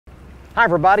Hi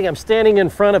everybody, I'm standing in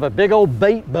front of a big old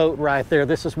bait boat right there.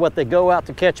 This is what they go out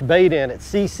to catch bait in at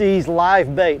CC's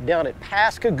Live Bait down at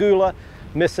Pascagoula,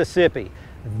 Mississippi.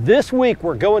 This week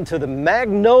we're going to the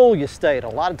Magnolia State. A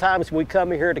lot of times we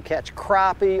come here to catch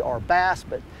crappie or bass,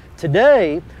 but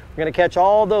today we're going to catch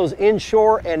all those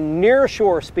inshore and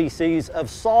nearshore species of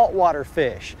saltwater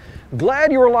fish.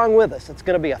 Glad you're along with us. It's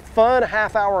going to be a fun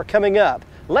half hour coming up.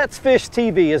 Let's Fish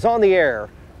TV is on the air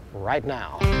right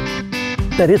now.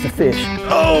 That is a fish.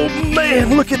 Oh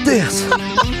man, look at this.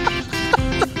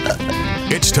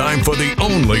 It's time for the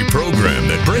only program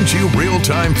that brings you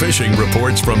real-time fishing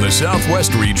reports from the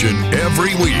Southwest region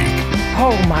every week.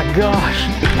 Oh my gosh.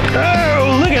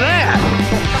 Oh, look at that.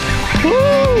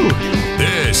 Woo!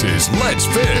 This is Let's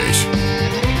Fish.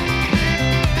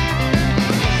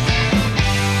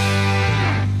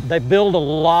 They build a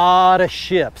lot of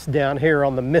ships down here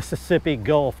on the Mississippi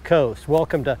Gulf Coast.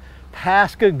 Welcome to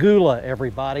Pascagoula,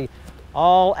 everybody.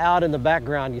 All out in the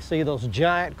background, you see those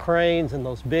giant cranes and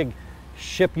those big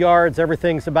shipyards.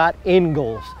 Everything's about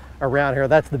Ingalls around here.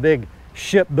 That's the big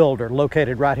shipbuilder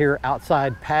located right here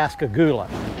outside Pascagoula.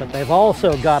 But they've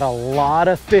also got a lot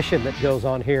of fishing that goes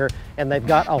on here, and they've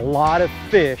got a lot of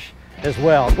fish as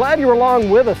well. Glad you're along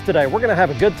with us today. We're gonna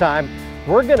have a good time.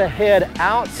 We're gonna head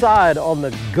outside on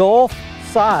the Gulf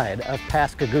side of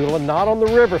Pascagoula, not on the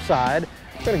river side.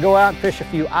 We're gonna go out and fish a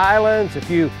few islands, a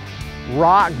few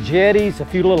rock jetties, a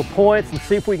few little points, and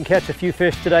see if we can catch a few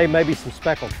fish today. Maybe some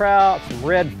speckled trout, some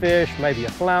redfish, maybe a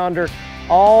flounder,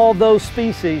 all those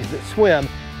species that swim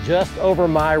just over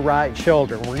my right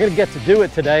shoulder. We're gonna get to do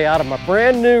it today out of my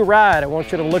brand new ride. I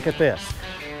want you to look at this.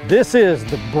 This is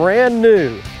the brand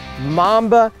new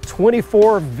Mamba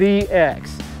 24VX.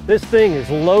 This thing is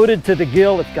loaded to the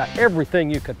gill. It's got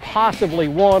everything you could possibly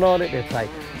want on it. It's a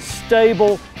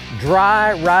stable,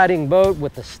 dry riding boat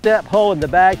with a step hull in the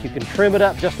back. You can trim it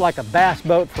up just like a bass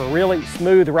boat for a really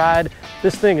smooth ride.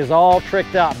 This thing is all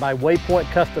tricked out by Waypoint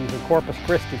Customs in Corpus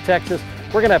Christi, Texas.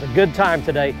 We're gonna have a good time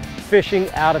today fishing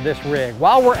out of this rig.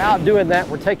 While we're out doing that,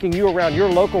 we're taking you around your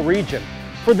local region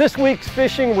for this week's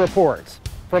fishing reports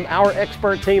from our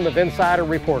expert team of insider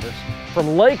reporters.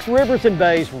 From lakes, rivers, and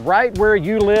bays, right where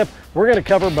you live, we're gonna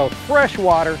cover both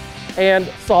freshwater and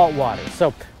saltwater.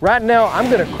 So right now,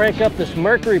 I'm gonna crank up this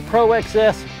Mercury Pro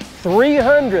XS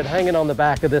 300 hanging on the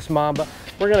back of this Mamba.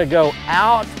 We're gonna go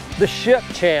out the ship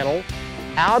channel,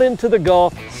 out into the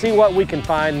Gulf, see what we can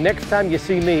find. Next time you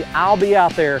see me, I'll be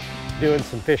out there doing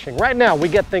some fishing. Right now, we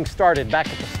get things started back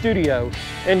at the studio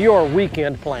and your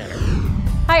weekend planner.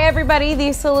 Hi everybody,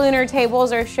 these Salooner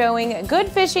tables are showing good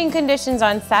fishing conditions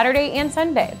on Saturday and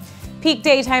Sunday. Peak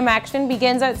daytime action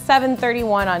begins at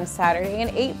 7:31 on Saturday and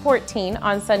 8:14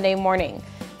 on Sunday morning.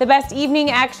 The best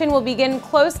evening action will begin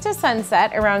close to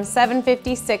sunset around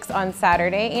 7:56 on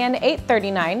Saturday and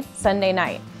 8:39 Sunday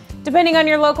night. Depending on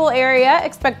your local area,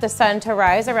 expect the sun to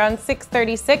rise around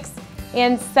 6:36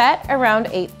 and set around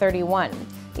 8:31.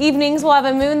 Evenings will have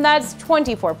a moon that's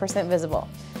 24% visible.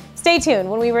 Stay tuned.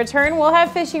 When we return, we'll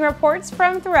have fishing reports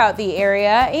from throughout the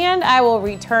area, and I will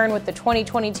return with the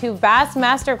 2022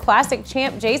 Bassmaster Classic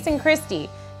champ Jason Christie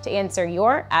to answer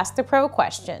your Ask the Pro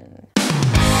question.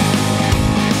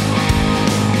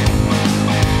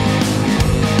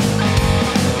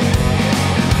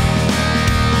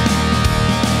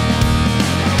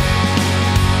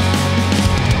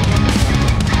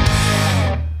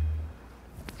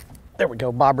 There we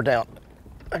go, bobber down.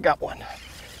 I got one.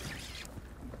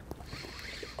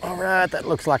 All right, that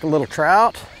looks like a little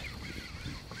trout.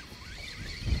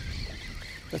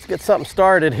 Let's get something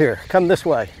started here. Come this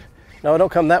way. No,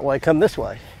 don't come that way, come this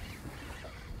way.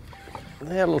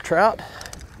 Yeah, a little trout.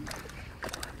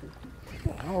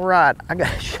 All right, I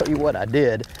gotta show you what I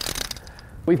did.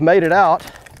 We've made it out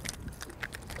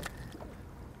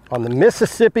on the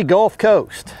Mississippi Gulf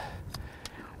Coast.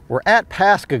 We're at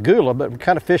Pascagoula, but we're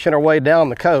kind of fishing our way down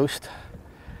the coast.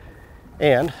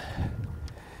 And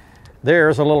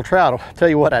there's a little trout. I'll tell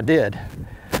you what I did.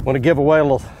 I want to give away a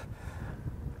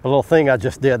little thing I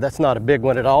just did. That's not a big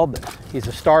one at all, but he's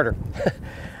a starter.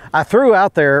 I threw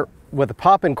out there with a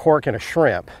popping cork and a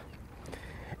shrimp,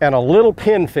 and a little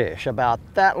pinfish about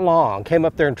that long came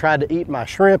up there and tried to eat my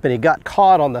shrimp, and he got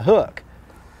caught on the hook.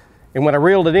 And when I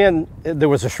reeled it in, there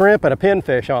was a shrimp and a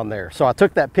pinfish on there. So I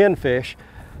took that pinfish,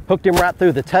 hooked him right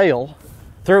through the tail,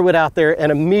 threw it out there,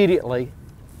 and immediately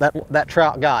that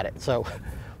trout got it. So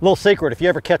little secret, if you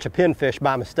ever catch a pinfish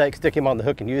by mistake, stick him on the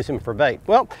hook and use him for bait.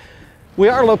 Well, we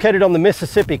are located on the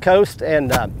Mississippi coast,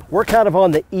 and we're kind of on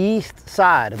the east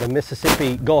side of the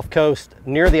Mississippi Gulf Coast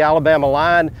near the Alabama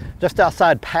line, just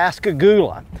outside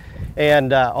Pascagoula.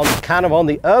 And kind of on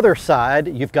the other side,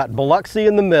 you've got Biloxi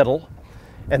in the middle,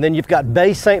 And then you've got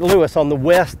Bay St. Louis on the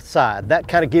west side. That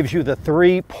kind of gives you the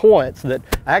 3 points that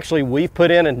actually we've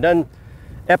put in and done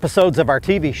episodes of our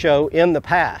TV show in the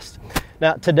past.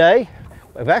 Now today,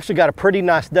 we've actually got a pretty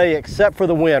nice day except for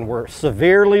the wind. We're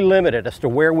severely limited as to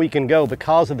where we can go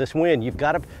because of this wind. You've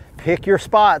got to pick your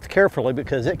spots carefully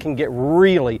because it can get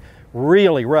really,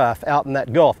 really rough out in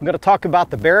that Gulf. I'm going to talk about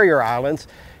the barrier islands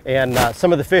and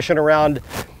some of the fishing around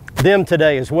them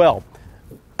today as well.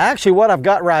 Actually, what I've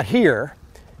got right here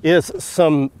is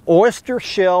some oyster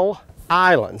shell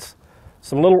islands,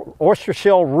 some little oyster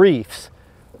shell reefs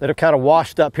that are kind of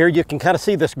washed up here. You can kind of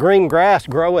see this green grass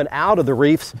growing out of the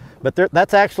reefs, but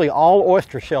that's actually all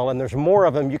oyster shell, and there's more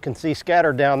of them you can see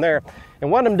scattered down there.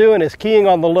 And what I'm doing is keying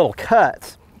on the little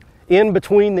cuts in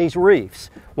between these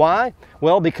reefs. Why?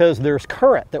 Well, because there's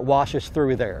current that washes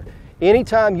through there.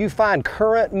 Anytime you find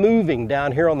current moving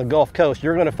down here on the Gulf Coast,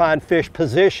 you're going to find fish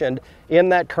positioned in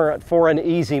that current for an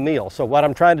easy meal. So what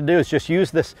I'm trying to do is just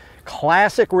use this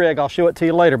classic rig. I'll show it to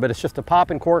you later, but it's just a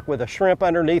popping cork with a shrimp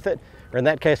underneath it, or in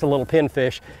that case a little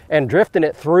pinfish, and drifting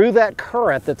it through that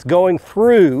current that's going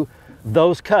through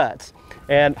those cuts.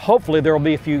 And hopefully there will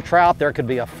be a few trout. There could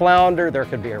be a flounder, there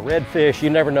could be a redfish. You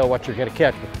never know what you're going to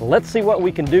catch. But let's see what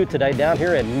we can do today down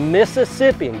here in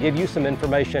Mississippi and give you some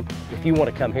information if you want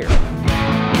to come here.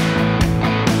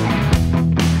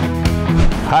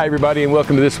 Hi everybody, and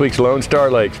welcome to this week's Lone Star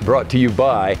Lakes, brought to you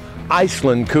by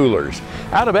Iceland Coolers.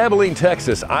 Out of Abilene,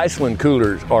 Texas, Iceland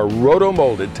Coolers are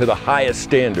roto-molded to the highest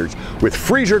standards with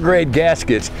freezer-grade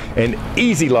gaskets and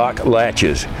easy-lock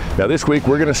latches. Now this week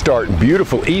we're going to start in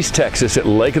beautiful East Texas at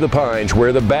Lake of the Pines,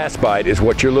 where the bass bite is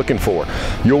what you're looking for.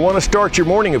 You'll want to start your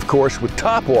morning, of course, with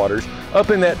top waters up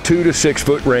in that 2 to 6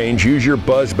 foot range. Use your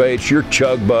buzz baits, your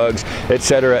chug bugs,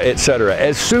 etc., etc.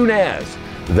 As soon as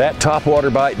that top water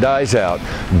bite dies out,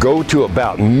 go to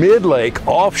about mid-lake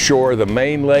offshore the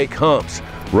main lake humps.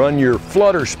 Run your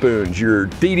flutter spoons, your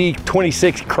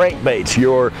DD26 crankbaits,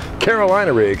 your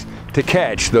Carolina rigs to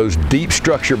catch those deep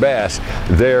structure bass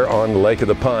there on Lake of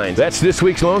the Pines. That's this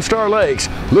week's Lone Star Lakes.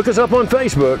 Look us up on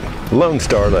Facebook, Lone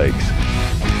Star Lakes.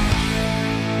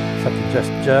 Something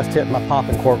just hit my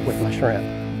popping cork with my shrimp.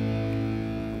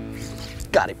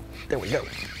 Got him. There we go.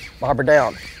 Bobber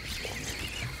down.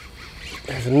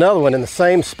 There's another one in the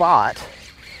same spot.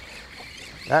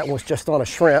 That was just on a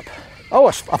shrimp. Oh,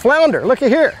 a flounder, look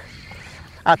at here.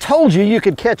 I told you you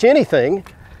could catch anything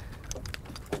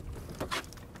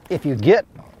if you get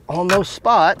on those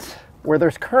spots where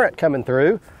there's current coming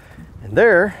through. And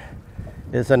there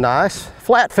is a nice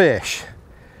flatfish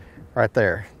right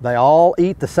there. They all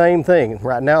eat the same thing.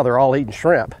 Right now they're all eating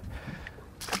shrimp.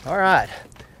 All right,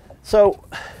 so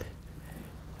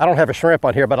I don't have a shrimp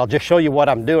on here, but I'll just show you what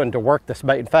I'm doing to work this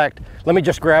bait. In fact, let me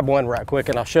just grab one right quick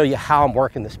and I'll show you how I'm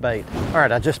working this bait. All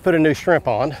right, I just put a new shrimp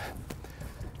on.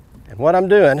 And what I'm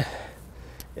doing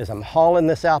is I'm hauling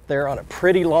this out there on a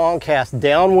pretty long cast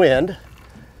downwind,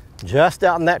 just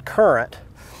out in that current.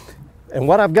 And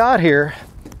what I've got here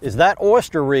is that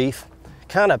oyster reef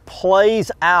kind of plays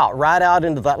out right out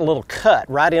into that little cut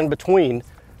right in between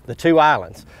the two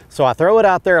islands. So I throw it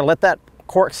out there and let that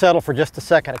cork settle for just a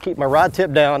second. I keep my rod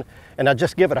tip down and I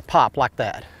just give it a pop like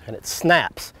that and it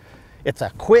snaps. It's a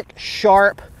quick,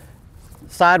 sharp,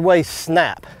 sideways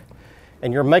snap.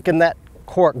 And you're making that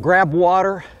cork grab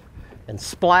water and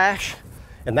splash,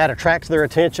 and that attracts their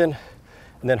attention,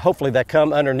 and then hopefully they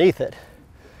come underneath it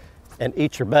and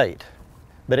eat your bait.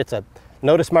 But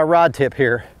notice my rod tip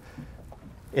here.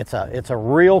 It's a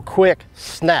real quick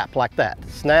snap like that.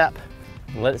 Snap,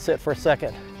 and let it sit for a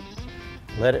second.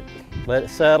 Let it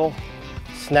settle,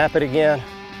 snap it again.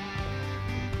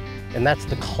 And that's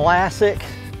the classic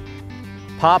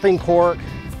popping cork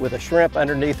with a shrimp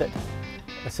underneath it.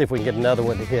 Let's see if we can get another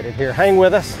one to hit it here. Hang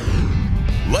with us.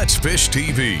 Let's Fish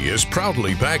TV is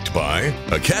proudly backed by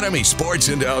Academy Sports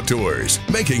and Outdoors,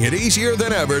 making it easier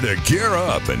than ever to gear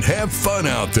up and have fun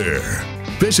out there.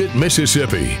 Visit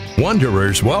Mississippi.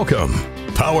 Wanderers welcome.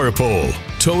 Power Pole.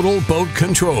 Total boat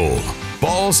control.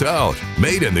 Balls Out,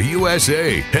 made in the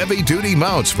USA. Heavy-duty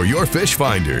mounts for your fish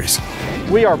finders.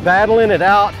 We are battling it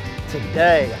out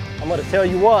today. I'm going to tell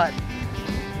you what,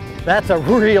 that's a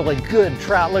really good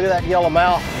trout. Look at that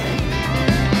yellowmouth.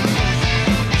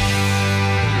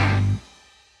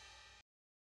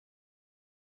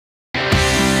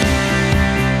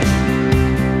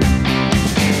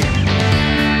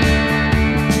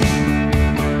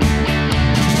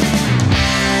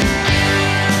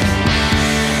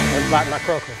 Biting my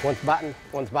croaker.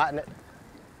 One's biting it.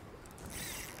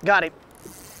 Got him.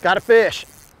 Got a fish.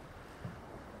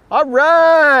 All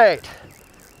right.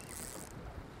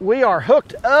 We are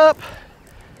hooked up.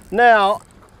 Now,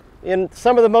 in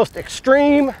some of the most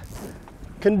extreme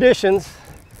conditions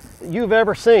you've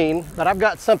ever seen, but I've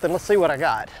got something. Let's see what I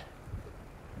got.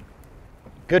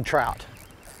 Good trout.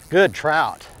 Good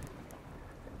trout.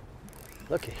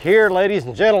 Look here, ladies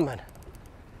and gentlemen.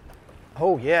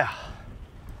 Oh yeah.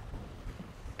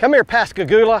 Come here,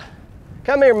 Pascagoula.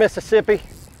 Come here, Mississippi.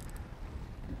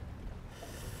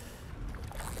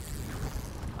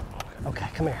 Okay,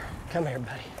 come here. Come here,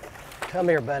 buddy. Come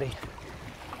here, buddy.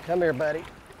 Come here, buddy.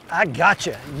 I got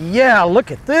you. Yeah,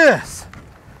 look at this.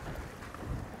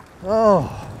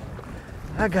 Oh,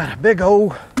 I got a big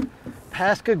old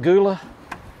Pascagoula,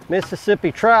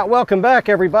 Mississippi trout. Welcome back,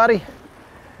 everybody.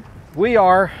 We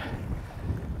are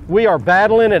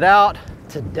battling it out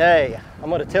today. I'm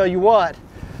going to tell you what,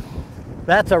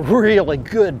 that's a really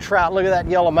good trout. Look at that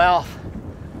yellow mouth.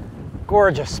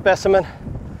 Gorgeous specimen.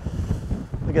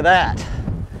 Look at that.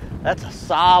 That's a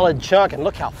solid chunk, and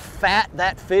look how fat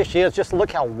that fish is. Just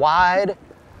look how wide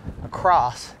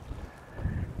across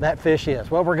that fish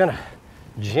is. Well, we're gonna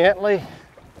gently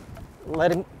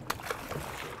let him,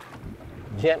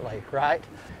 right?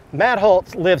 Matt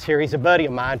Holtz lives here. He's a buddy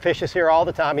of mine, fishes here all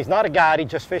the time. He's not a guide, he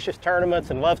just fishes tournaments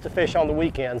and loves to fish on the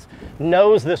weekends,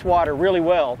 knows this water really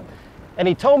well. And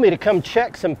he told me to come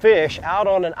check some fish out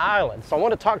on an island. So I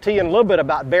want to talk to you in a little bit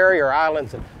about barrier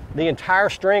islands and the entire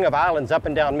string of islands up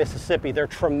and down Mississippi. They're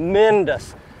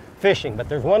tremendous fishing, but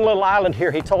there's one little island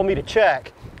here he told me to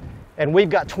check, and we've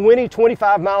got 20,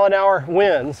 25 mile an hour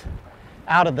winds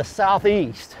out of the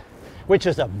southeast, which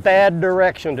is a bad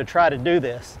direction to try to do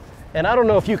this. And I don't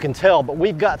know if you can tell, but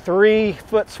we've got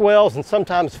 3-foot swells and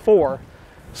sometimes 4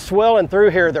 swelling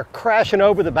through here. They're crashing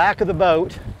over the back of the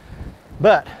boat,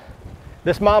 but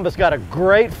this mamba's got a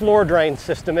great floor drain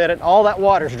system in it. All that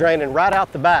water's draining right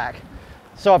out the back.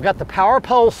 So I've got the power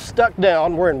poles stuck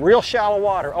down. We're in real shallow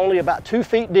water, only about 2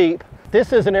 feet deep.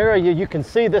 This is an area you can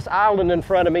see this island in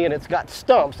front of me, and it's got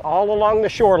stumps all along the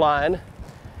shoreline.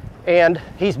 And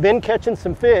he's been catching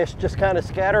some fish just kind of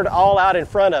scattered all out in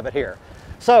front of it here.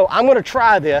 So I'm gonna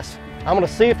try this. I'm gonna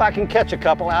see if I can catch a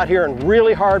couple out here in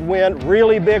really hard wind,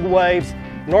 really big waves.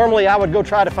 Normally I would go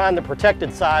try to find the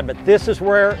protected side, but this is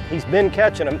where he's been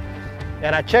catching them.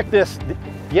 And I checked this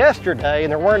yesterday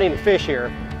and there weren't any fish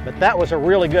here, but that was a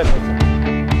really good one.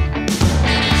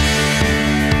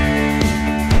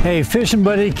 Hey, fishing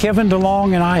buddy Kevin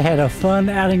DeLong and I had a fun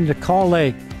outing to Kaw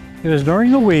Lake. It was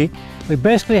during the week. We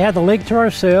basically had the lake to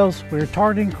ourselves. We were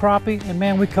targeting crappie, and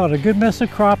man, we caught a good mess of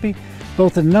crappie,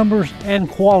 both in numbers and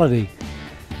quality.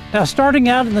 Now, starting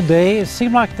out in the day, it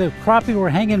seemed like the crappie were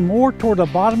hanging more toward the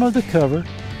bottom of the cover,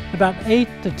 about 8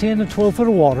 to 10 to 12 foot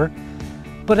of water.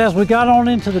 But as we got on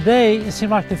into the day, it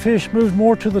seemed like the fish moved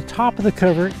more to the top of the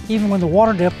cover, even when the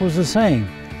water depth was the same.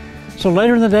 So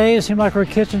later in the day, it seemed like we were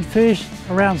catching fish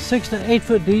around 6 to 8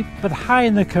 foot deep, but high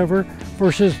in the cover,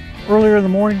 versus earlier in the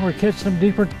morning, we were catching them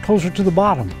deeper, closer to the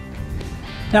bottom.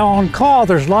 Now on Kaw,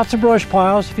 there's lots of brush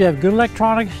piles. If you have good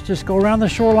electronics, just go around the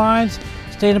shorelines,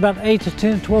 stay in about 8 to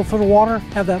 10, 12 foot of water,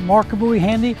 have that marker buoy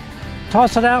handy,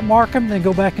 toss it out, mark them, then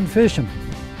go back and fish them.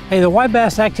 Hey, the white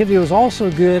bass activity was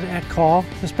also good at Kaw,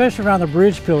 especially around the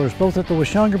bridge pillars, both at the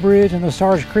Washunga Bridge and the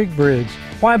Stars Creek Bridge.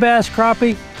 White bass,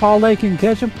 crappie, Kaw Lake, you can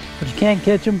catch them, but you can't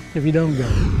catch them if you don't go.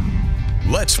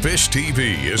 Let's Fish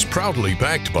TV is proudly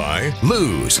backed by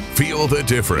Lose, Feel the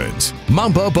Difference,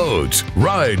 Mamba Boats,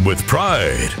 Ride with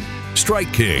Pride,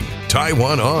 Strike King, Tie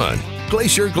One On,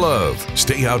 Glacier Glove,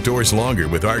 stay outdoors longer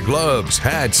with our gloves,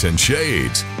 hats, and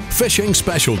shades, Fishing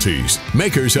Specialties,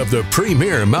 makers of the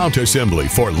premier mount assembly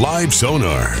for live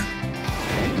sonar.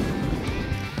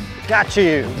 Got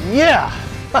you, yeah!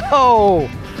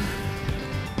 Oh,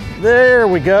 there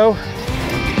we go.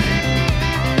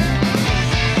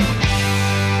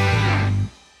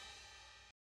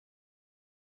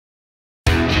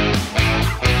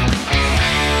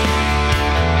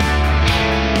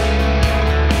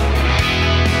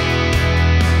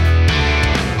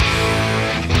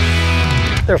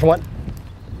 There's one.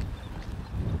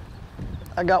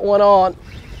 I got one on.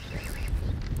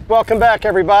 Welcome back,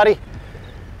 everybody.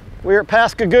 We're at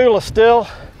Pascagoula still,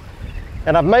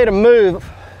 and I've made a move.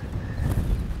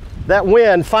 That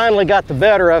wind finally got the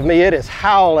better of me. It is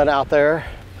howling out there.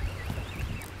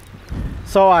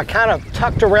 So I kind of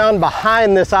tucked around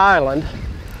behind this island,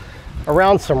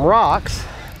 around some rocks,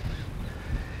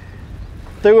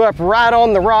 threw up right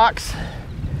on the rocks,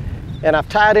 and I've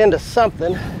tied into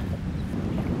something.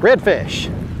 Redfish.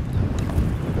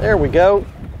 There we go.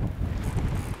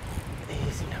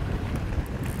 Easy now.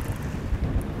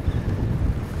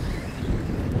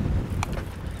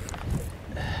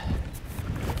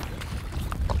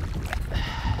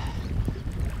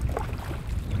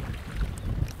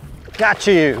 Got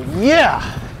you.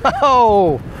 Yeah.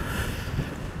 Oh,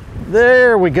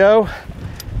 there we go.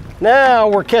 Now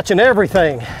we're catching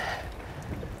everything.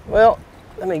 Well,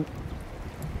 let me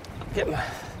get my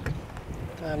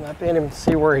time up in him and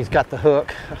see where he's got the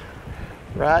hook.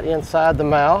 Right inside the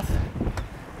mouth.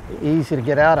 Easy to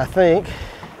get out, I think.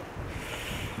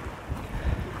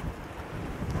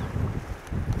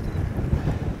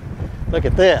 Look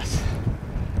at this.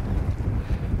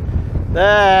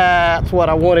 That's what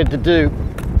I wanted to do.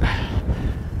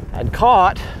 I'd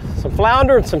caught some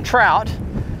flounder and some trout,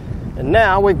 and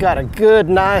now we've got a good,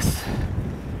 nice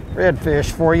redfish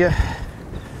for you.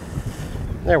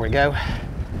 There we go.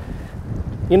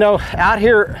 You know, out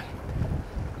here,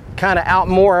 kind of out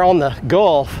more on the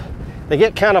Gulf, they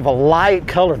get kind of a light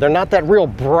color. They're not that real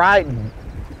bright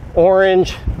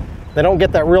orange. They don't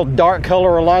get that real dark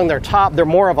color along their top. They're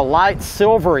more of a light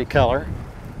silvery color.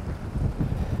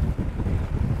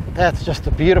 That's just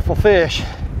a beautiful fish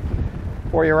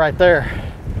for you right there.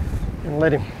 And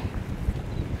let him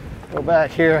go back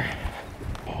here.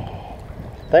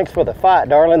 Thanks for the fight,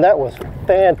 darling. That was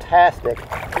fantastic.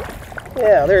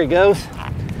 Yeah, there he goes.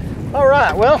 All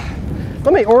right, well,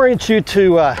 let me orient you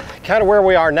to kind of where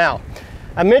we are now.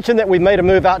 I mentioned that we made a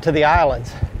move out to the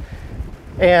islands,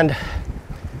 and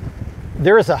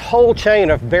there is a whole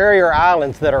chain of barrier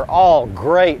islands that are all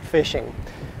great fishing.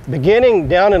 Beginning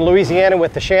down in Louisiana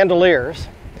with the Chandeliers,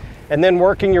 and then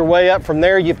working your way up from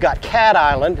there, you've got Cat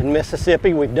Island in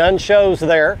Mississippi. We've done shows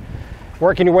there.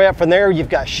 Working your way up from there, you've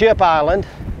got Ship Island,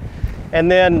 and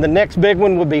then the next big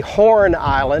one would be Horn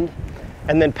Island,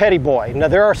 and then Petty Boy. Now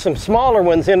there are some smaller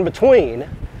ones in between,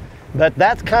 but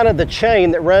that's kind of the chain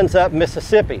that runs up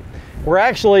Mississippi. We're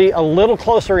actually a little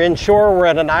closer inshore. We're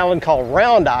at an island called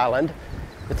Round Island.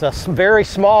 It's a very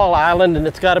small island, and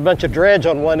it's got a bunch of dredge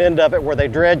on one end of it where they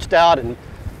dredged out and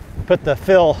put the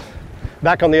fill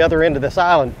back on the other end of this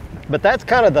island. But that's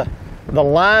kind of the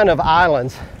line of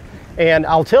islands. And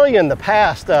I'll tell you, in the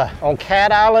past, on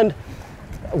Cat Island,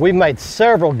 we've made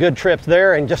several good trips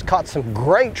there and just caught some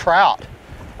great trout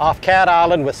off Cat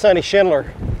Island with Sonny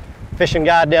Schindler, fishing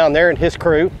guy down there, and his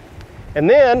crew. And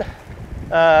then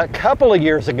a couple of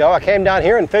years ago, I came down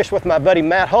here and fished with my buddy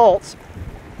Matt Holtz,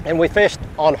 and we fished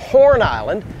on Horn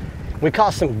Island. We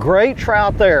caught some great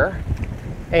trout there,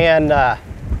 and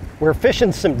we're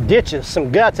fishing some ditches,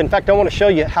 some guts. In fact, I want to show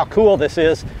you how cool this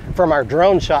is from our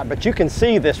drone shot, but you can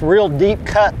see this real deep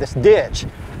cut, this ditch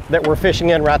that we're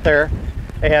fishing in right there.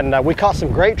 And we caught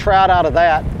some great trout out of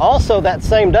that. Also, that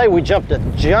same day, we jumped a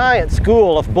giant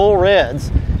school of bull reds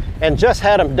and just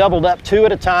had them doubled up 2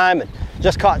 at a time, and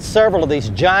just caught several of these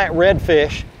giant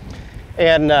redfish.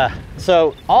 And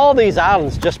so all these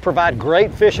islands just provide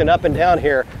great fishing up and down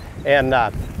here. And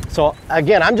so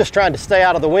again, I'm just trying to stay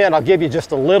out of the wind. I'll give you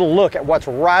just a little look at what's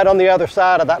right on the other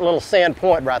side of that little sand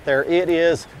point right there. It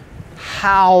is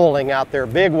howling out there,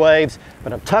 big waves,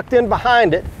 but I'm tucked in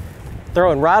behind it,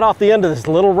 throwing right off the end of this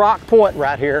little rock point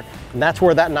right here, and that's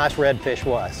where that nice redfish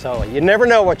was. So you never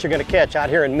know what you're going to catch out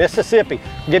here in Mississippi.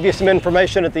 I'll give you some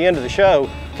information at the end of the show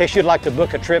in case you'd like to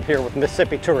book a trip here with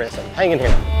Mississippi Tourism. Hang in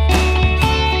here.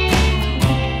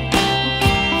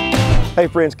 Hey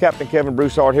friends, Captain Kevin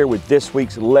Broussard here with this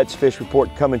week's Let's Fish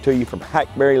Report, coming to you from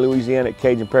Hackberry, Louisiana at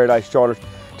Cajun Paradise Charters.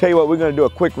 Tell you what, we're going to do a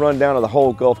quick rundown of the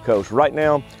whole Gulf Coast. Right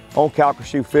now, on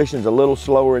Calcasieu, fishing's a little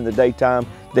slower in the daytime.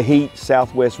 The heat,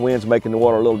 southwest winds making the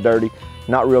water a little dirty.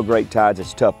 Not real great tides,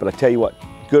 it's tough. But I tell you what,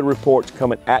 good reports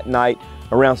coming at night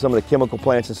around some of the chemical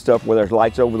plants and stuff where there's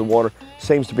lights over the water.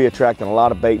 Seems to be attracting a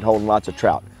lot of bait and holding lots of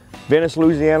trout. Venice,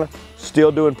 Louisiana,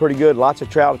 still doing pretty good. Lots of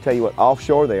trout. I'll tell you what,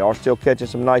 offshore, they are still catching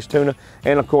some nice tuna.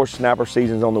 And of course, snapper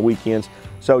season's on the weekends.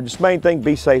 So just main thing,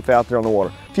 be safe out there on the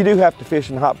water. If you do have to fish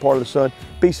in the hot part of the sun,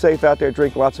 be safe out there,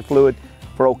 drink lots of fluid.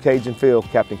 For Old Cajun Phil,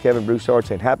 Captain Kevin Broussard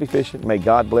saying happy fishing. May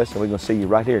God bless, and we're going to see you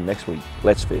right here next week.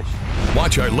 Let's fish.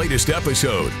 Watch our latest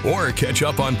episode or catch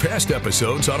up on past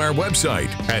episodes on our website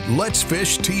at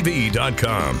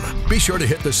letsfishtv.com. Be sure to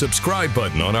hit the subscribe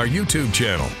button on our YouTube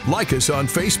channel, like us on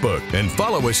Facebook, and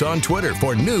follow us on Twitter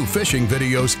for new fishing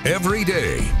videos every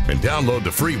day. And download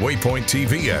the free Waypoint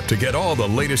TV app to get all the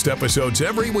latest episodes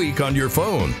every week on your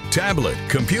phone, tablet,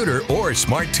 computer, or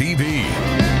smart TV.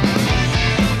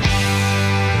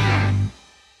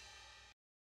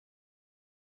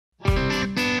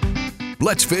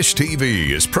 Let's Fish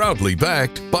TV is proudly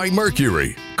backed by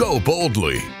Mercury, Go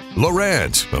Boldly,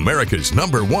 Lowrance, America's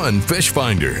 #1 fish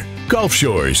finder, Gulf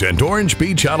Shores and Orange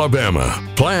Beach, Alabama.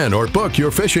 Plan or book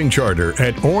your fishing charter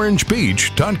at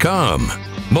orangebeach.com.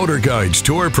 Motor Guides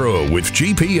Tour Pro with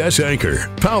GPS anchor,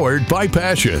 powered by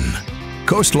Passion.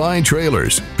 Coastline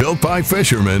Trailers, built by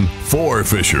fishermen for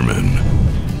fishermen.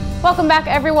 Welcome back,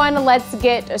 everyone. Let's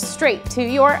get straight to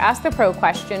your Ask the Pro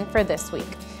question for this week.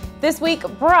 This week,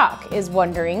 Brock is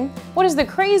wondering, what is the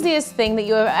craziest thing that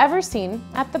you have ever seen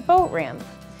at the boat ramp?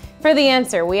 For the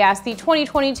answer, we asked the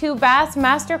 2022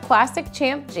 Bassmaster Classic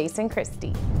champ, Jason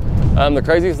Christie. The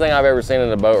craziest thing I've ever seen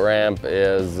at a boat ramp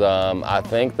is I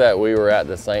think that we were at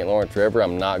the St. Lawrence River.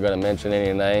 I'm not going to mention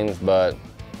any names, but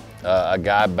a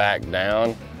guy backed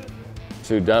down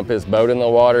to dump his boat in the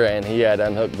water, and he had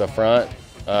unhooked the front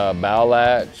bow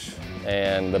latch,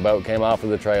 and the boat came off of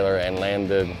the trailer and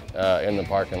landed in the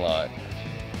parking lot.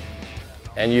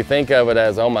 And you think of it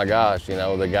as, oh my gosh, you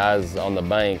know, the guys on the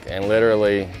bank, and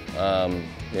literally,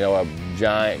 you know, a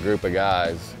giant group of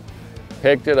guys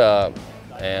picked it up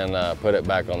and put it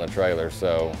back on the trailer.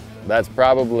 So that's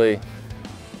probably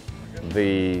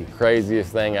the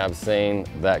craziest thing I've seen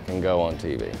that can go on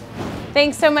TV.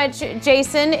 Thanks so much,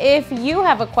 Jason. If you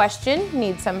have a question,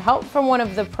 need some help from one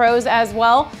of the pros as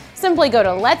well, simply go to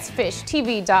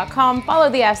letsfishtv.com, follow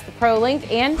the Ask the Pro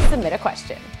link, and submit a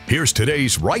question. Here's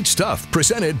today's Right Stuff,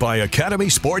 presented by Academy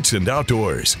Sports and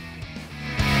Outdoors.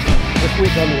 This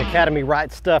week on the Academy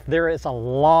Right Stuff, there is a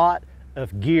lot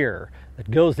of gear that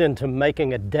goes into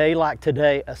making a day like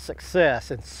today a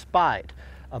success in spite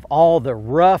of all the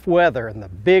rough weather and the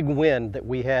big wind that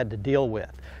we had to deal with.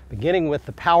 Beginning with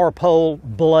the power pole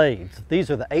blades. These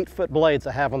are the 8-foot blades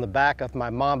I have on the back of my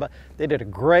Mamba. They did a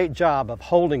great job of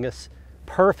holding us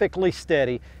perfectly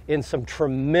steady in some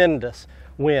tremendous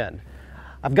wind.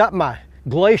 I've got my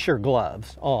glacier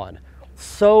gloves on.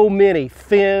 So many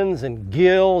fins and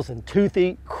gills and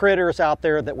toothy critters out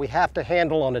there that we have to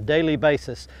handle on a daily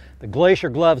basis. The glacier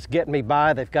gloves get me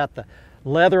by. They've got the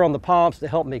leather on the palms to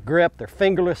help me grip. They're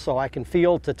fingerless so I can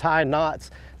feel to tie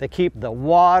knots. They keep the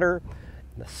water,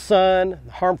 the sun,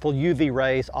 the harmful UV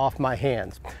rays off my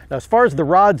hands. Now, as far as the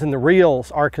rods and the reels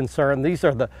are concerned, these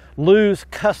are the Lew's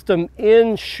custom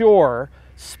inshore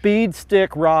speed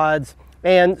stick rods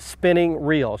and spinning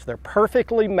reels. They're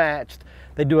perfectly matched.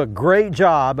 They do a great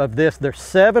job of this. They're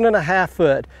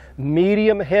 7.5-foot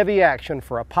medium heavy action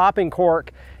for a popping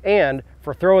cork and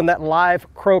for throwing that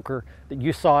live croaker that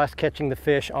you saw us catching the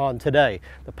fish on today.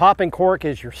 The popping cork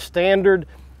is your standard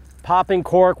popping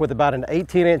cork with about an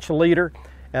 18-inch leader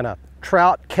and a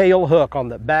trout kale hook on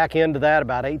the back end of that,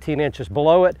 about 18 inches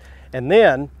below it. And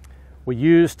then we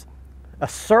used a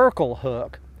circle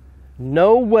hook,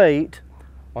 no weight,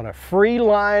 on a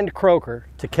free-lined croaker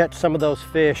to catch some of those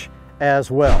fish as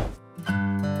well.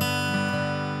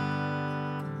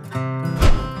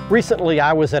 Recently,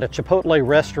 I was at a Chipotle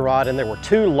restaurant and there were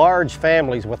 2 large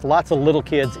families with lots of little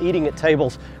kids eating at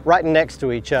tables right next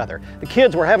to each other. The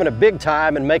kids were having a big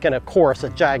time and making, of course, a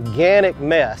gigantic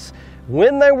mess.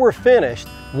 When they were finished,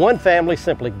 one family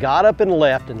simply got up and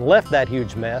left that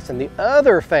huge mess, and the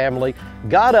other family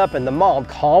got up and the mom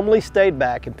calmly stayed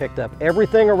back and picked up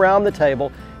everything around the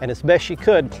table and as best she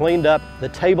could cleaned up the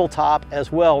tabletop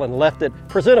as well and left it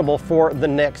presentable for the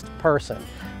next person.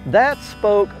 That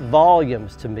spoke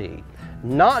volumes to me.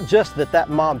 Not just that that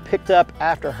mom picked up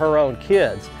after her own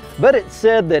kids, but it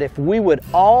said that if we would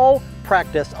all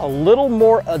practice a little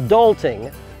more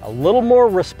adulting, a little more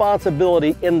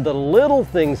responsibility in the little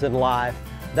things in life,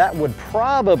 that would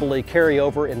probably carry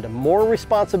over into more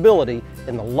responsibility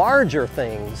in the larger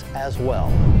things as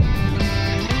well.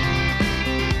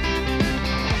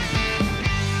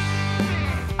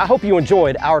 I hope you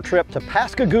enjoyed our trip to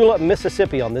Pascagoula,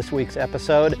 Mississippi on this week's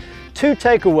episode. 2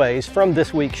 takeaways from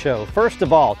this week's show. First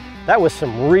of all, that was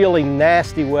some really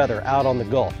nasty weather out on the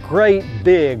Gulf. Great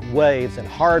big waves and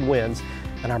hard winds.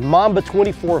 And our Mamba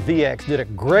 24 VX did a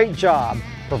great job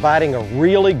providing a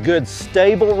really good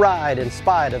stable ride in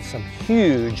spite of some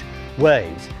huge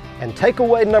waves. And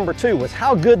takeaway number 2 was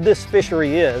how good this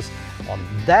fishery is on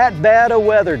that bad a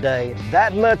weather day,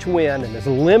 that much wind, and as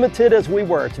limited as we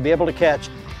were to be able to catch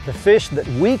the fish that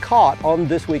we caught on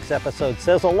this week's episode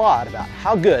says a lot about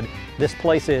how good this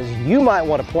place is. You might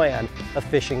want to plan a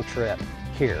fishing trip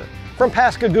here. From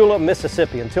Pascagoula,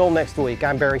 Mississippi, until next week,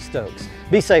 I'm Barry Stokes.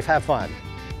 Be safe, have fun.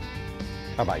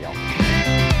 Bye-bye, y'all.